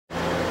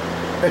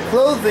The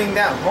clothing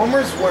that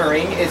Homer's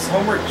wearing is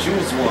Homer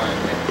Choose One.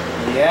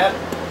 Yep.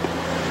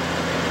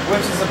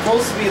 Which is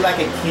supposed to be like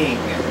a king.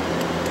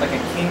 Like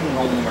a King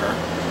Homer.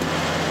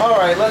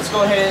 Alright, let's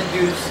go ahead and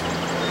do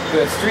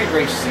the street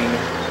racing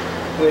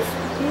with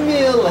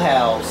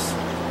Millhouse.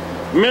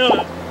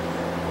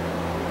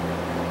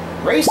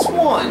 Race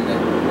 1.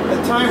 The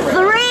time round.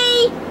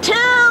 3, 2,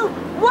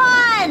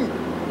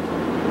 1.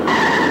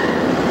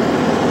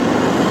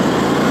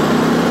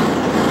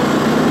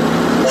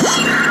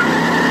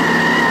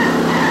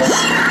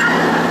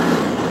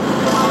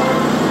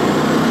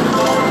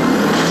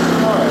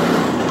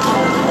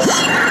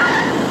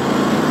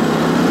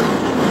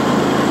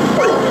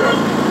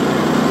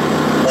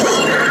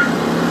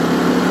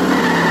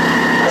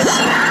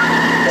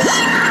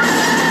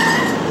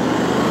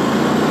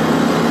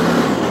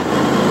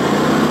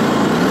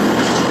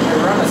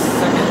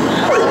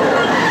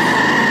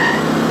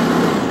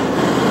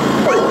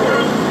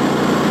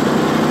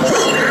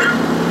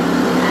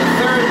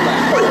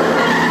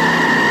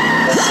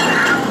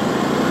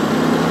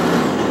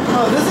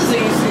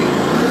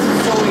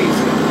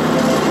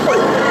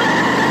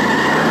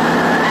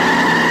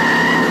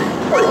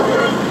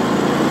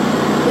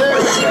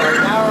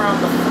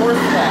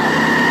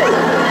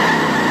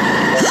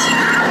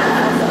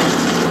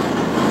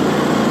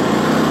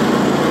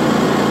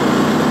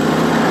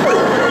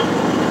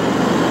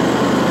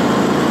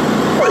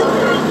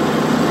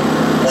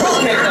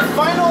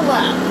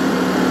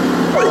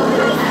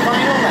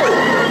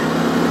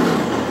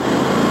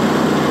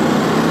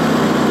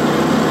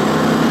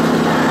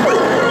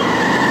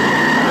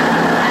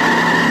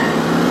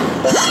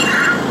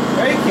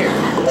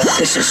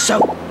 This is so...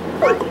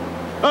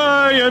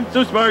 I am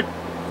so smart.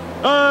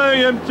 I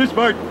am so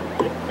smart.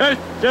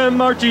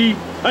 S-M-R-T.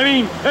 I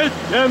mean,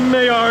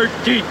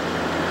 S-M-A-R-T.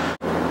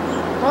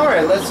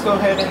 Alright, let's go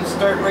ahead and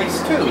start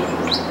race 2.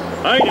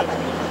 I know.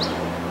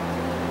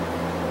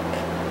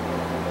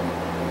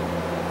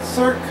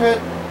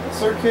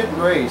 Circuit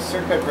race.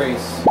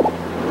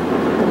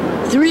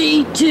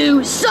 3,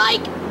 2,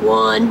 psych,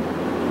 1.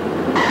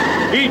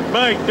 Eat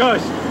my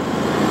dust.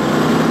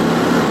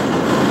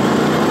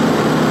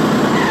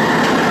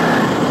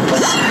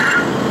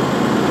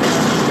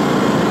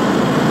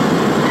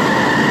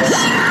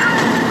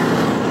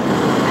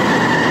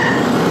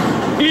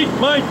 Eat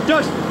my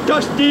dust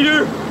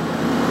eater!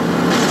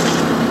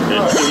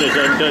 As soon as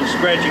I'm done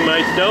scratching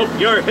myself,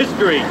 you're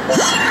history!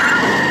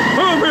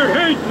 Homer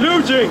hates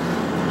losing!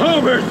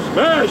 Homer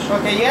smash!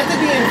 Okay, you have to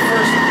be in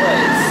first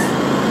place.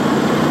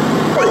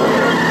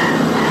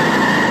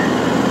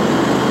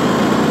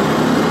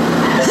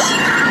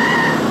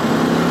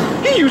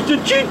 He used a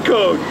cheat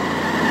code!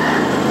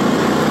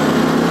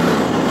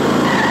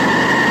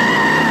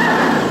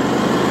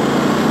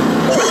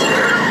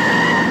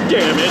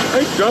 Damn it,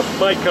 I dropped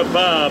my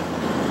kebab.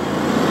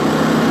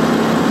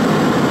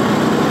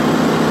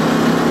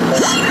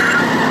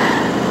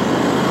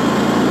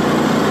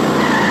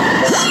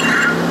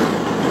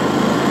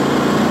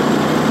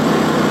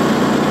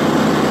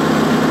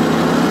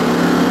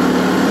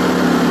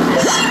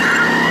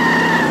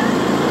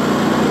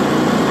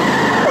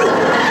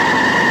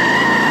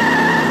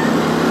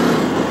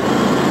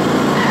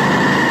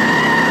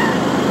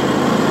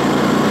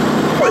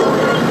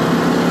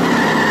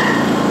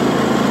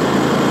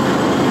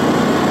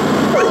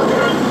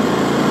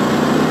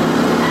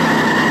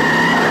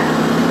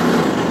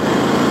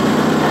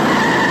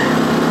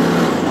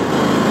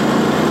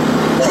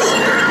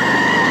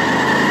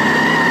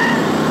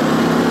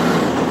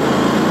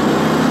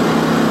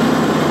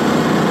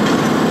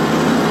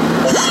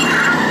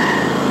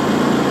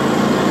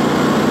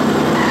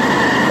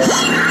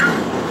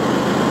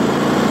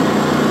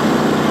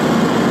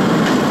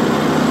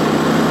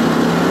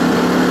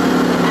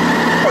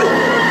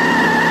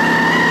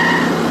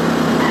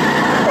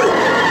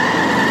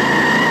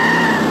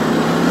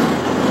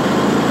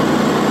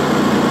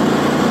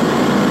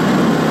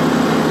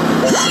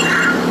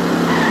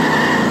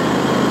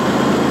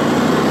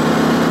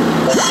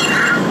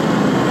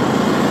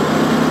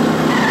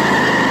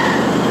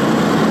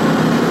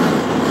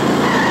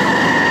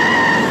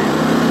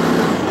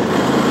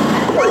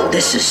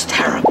 This is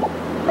terrible.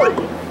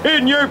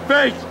 In your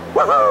face!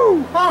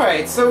 Woohoo!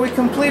 Alright, so we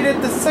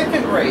completed the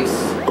second race.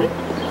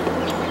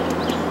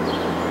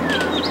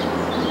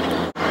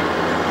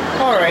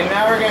 Alright,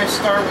 now we're going to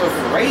start with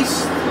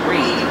race 3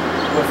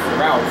 with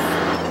Ralph.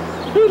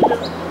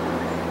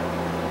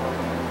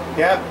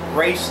 Yep,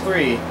 race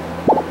 3. 1,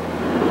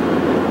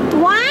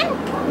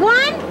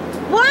 1,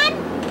 1,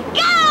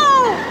 go!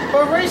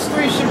 But race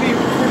 3 should be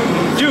pretty easy.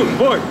 2,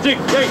 4,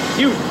 6, 8,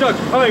 you suck,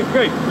 I'm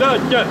great, da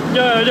da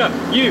da da,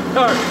 you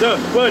are the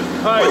one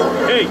I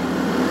hate.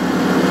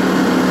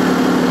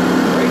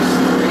 Race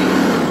 3.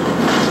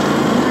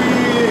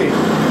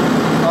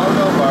 Oh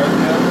no, Bart,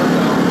 no,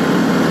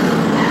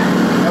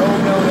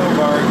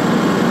 Bart.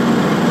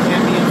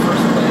 Can't be in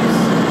first place.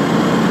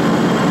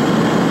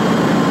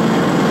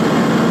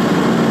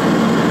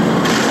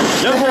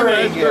 Nothing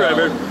lasts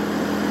forever.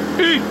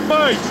 Eat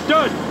my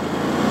dust!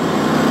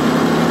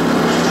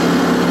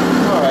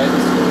 Alright,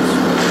 let's go this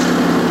way.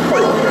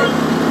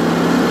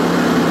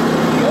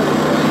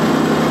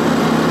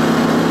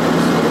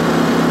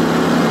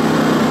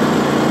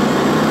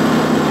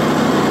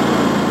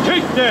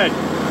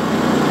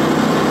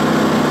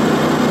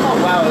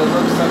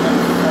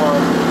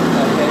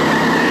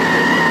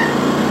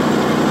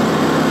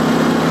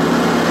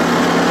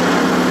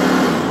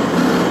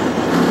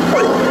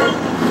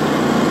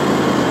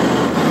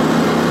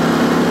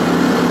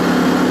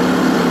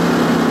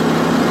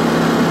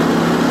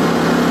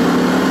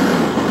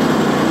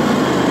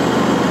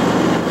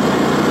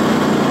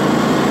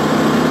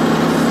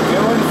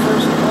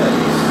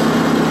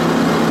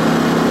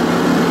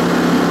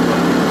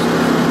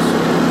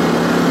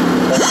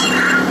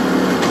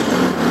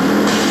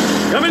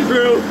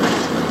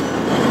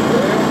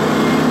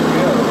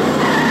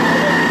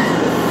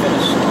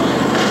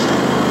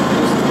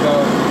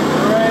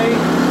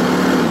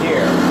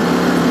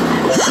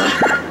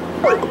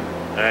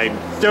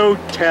 so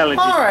talented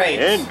All right.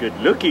 and good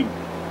looking.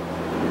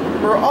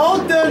 We're all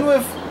done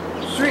with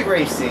street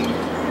racing.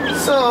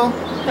 So,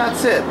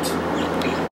 that's it.